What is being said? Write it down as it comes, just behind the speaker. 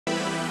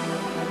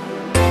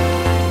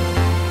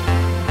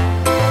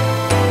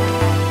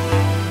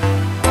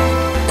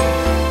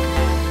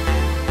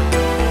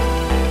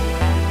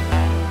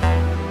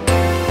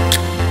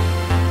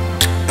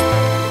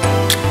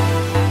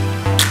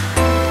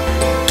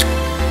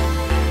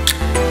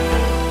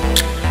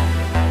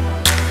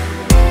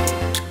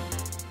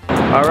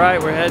All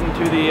right, we're heading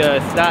to the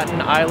Staten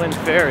Island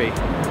Ferry.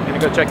 I'm gonna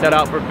go check that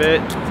out for a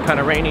bit. It's kind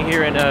of rainy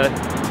here in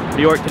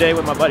New York today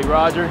with my buddy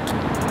Roger.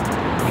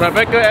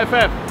 Tribeca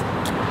FF.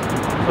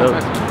 So,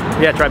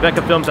 yeah,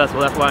 Tribeca Film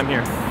Festival, that's why I'm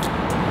here.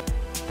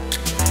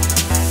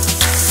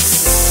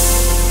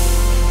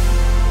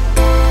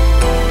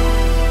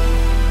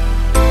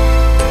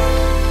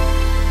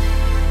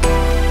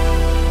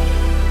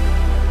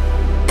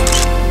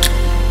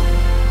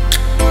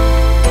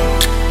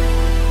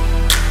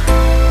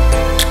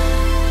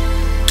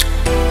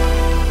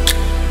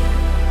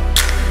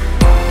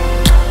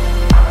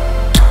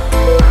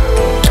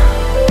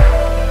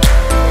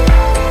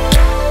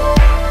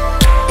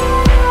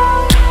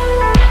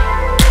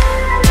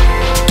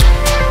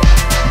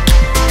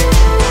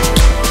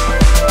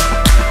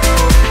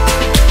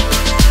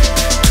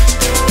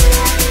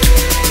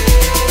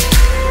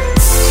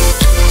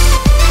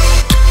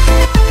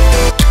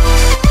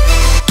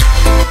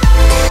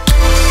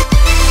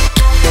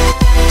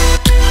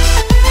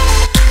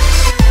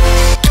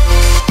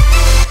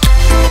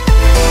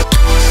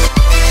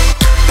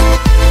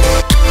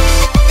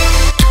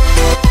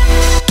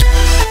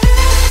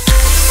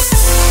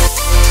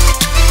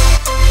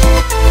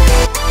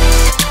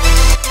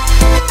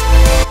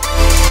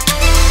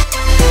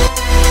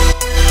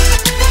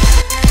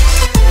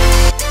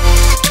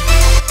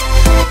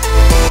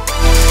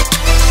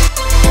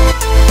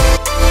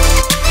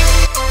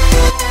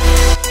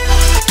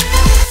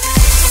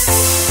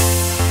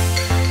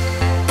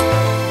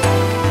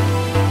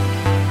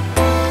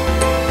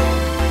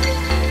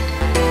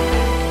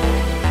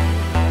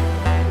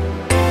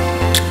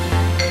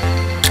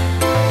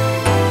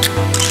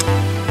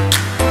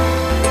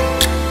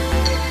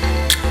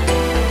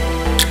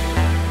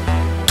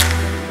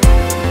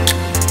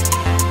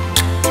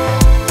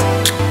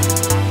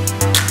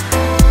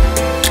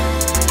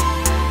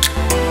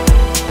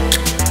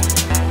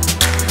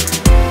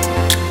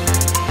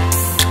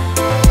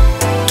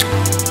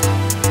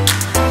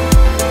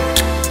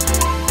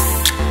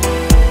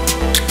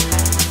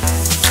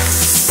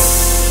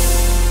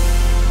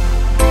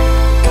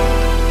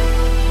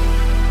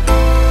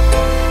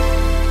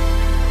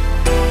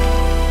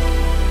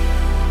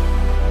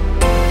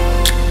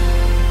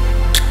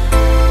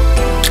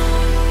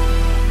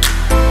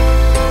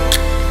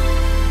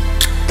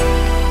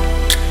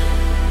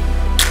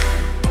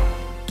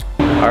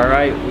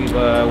 Alright, we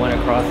went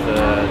across the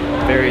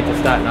ferry to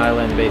Staten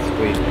Island,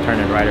 basically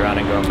turning right around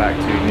and going back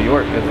to New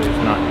York because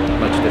there's not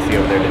much to see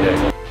over there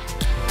today.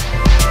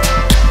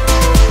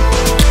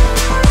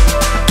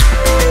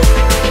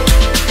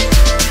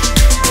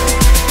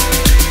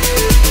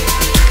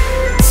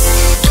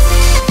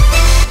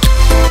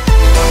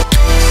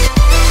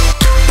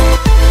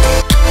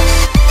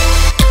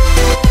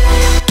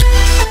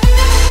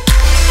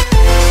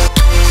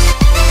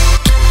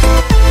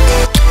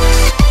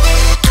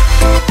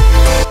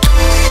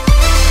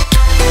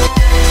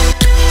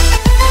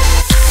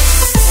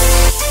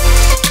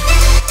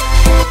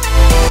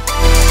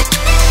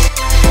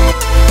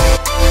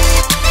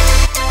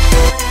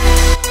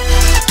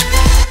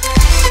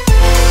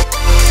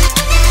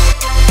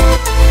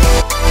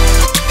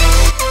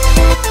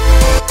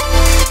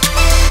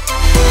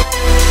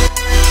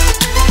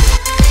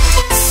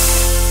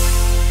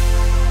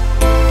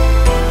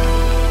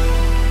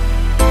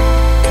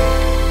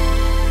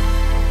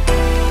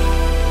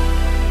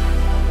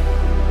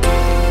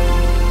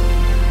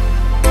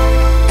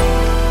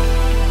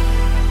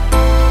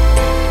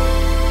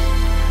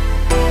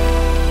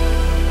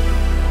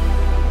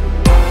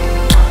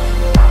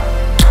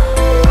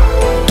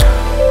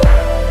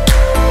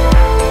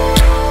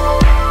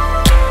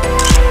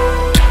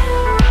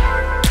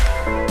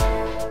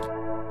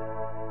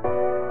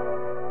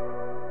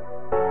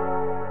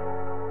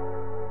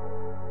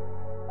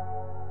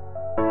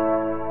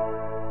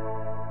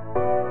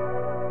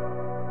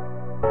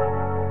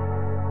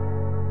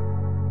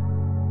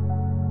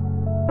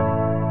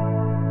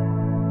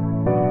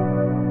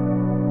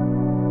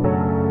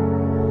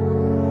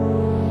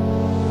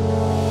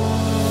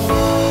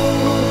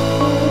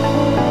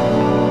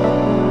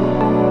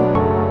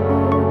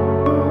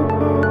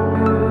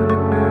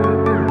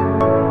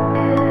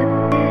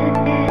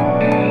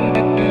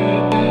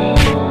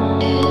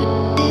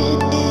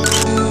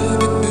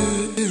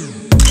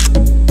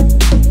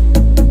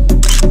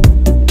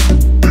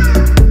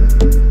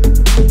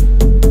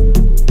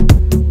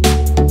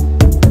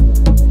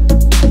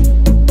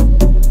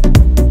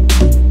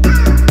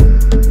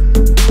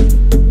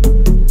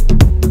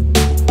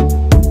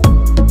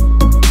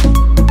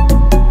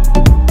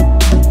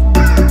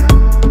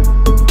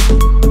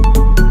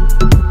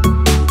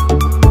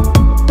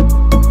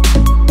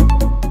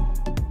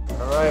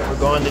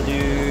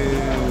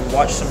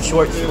 Watch some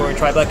shorts for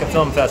Tribeca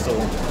Film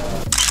Festival.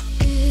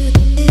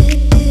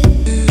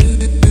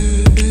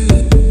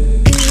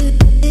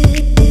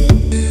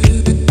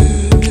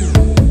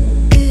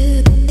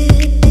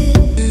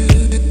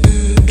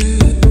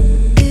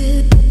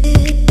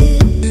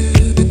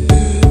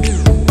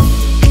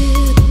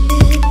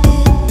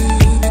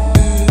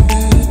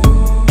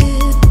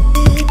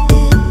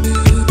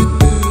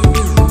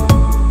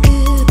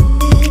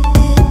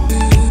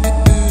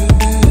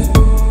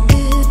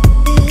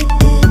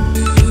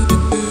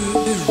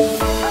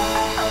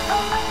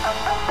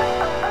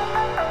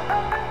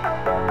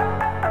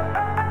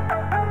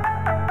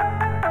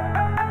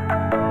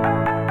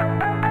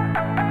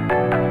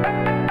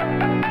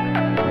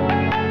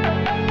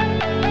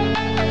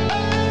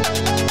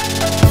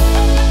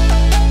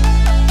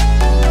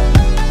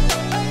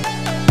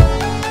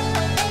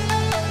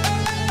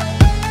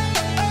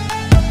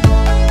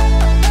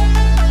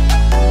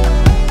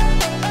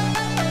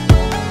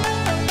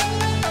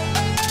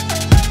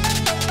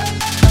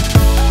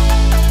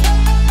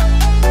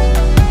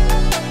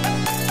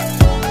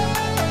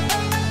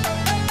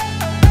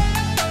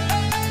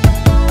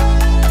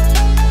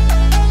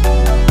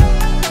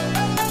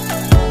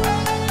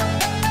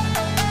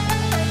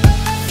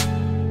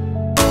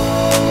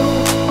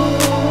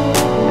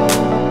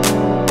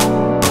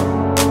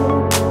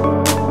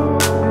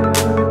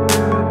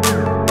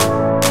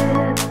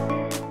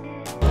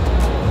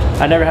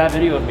 I never have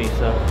video of me,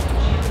 so.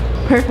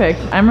 Perfect.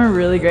 I'm a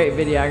really great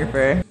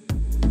videographer.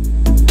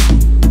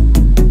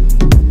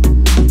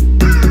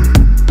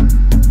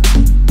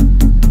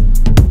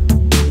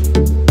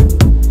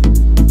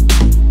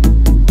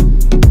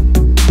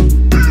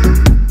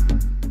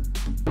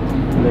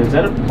 Is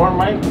that a porn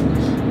mic?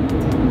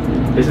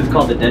 This is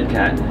called the dead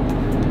cat.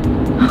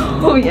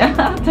 Oh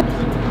yeah.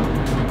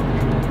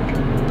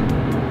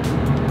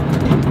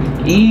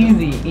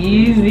 Easy,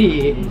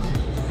 easy.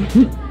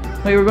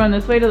 Wait, we're going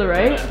this way to the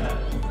right?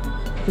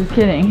 Just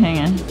kidding, hang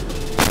on.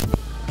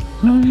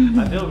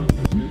 I feel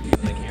goofy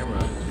on the camera.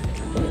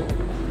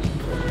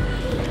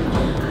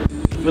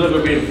 I feel like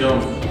we're being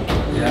filmed.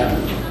 Yeah.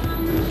 I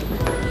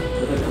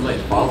feel like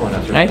somebody's following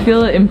us. I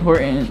feel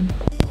important.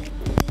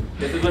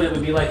 This is what it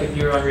would be like if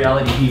you were on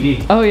reality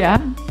TV. Oh yeah?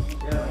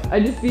 Yeah.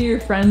 I'd just be your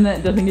friend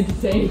that doesn't get to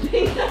say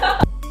anything.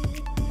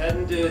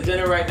 Heading to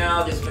dinner right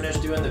now, just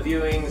finished doing the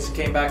viewings,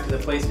 came back to the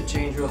place to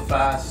change real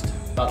fast.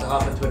 About to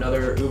hop into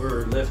another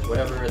Uber or Lyft,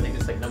 whatever. I think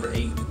it's like number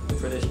 8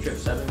 for this trip,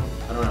 7.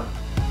 I don't know.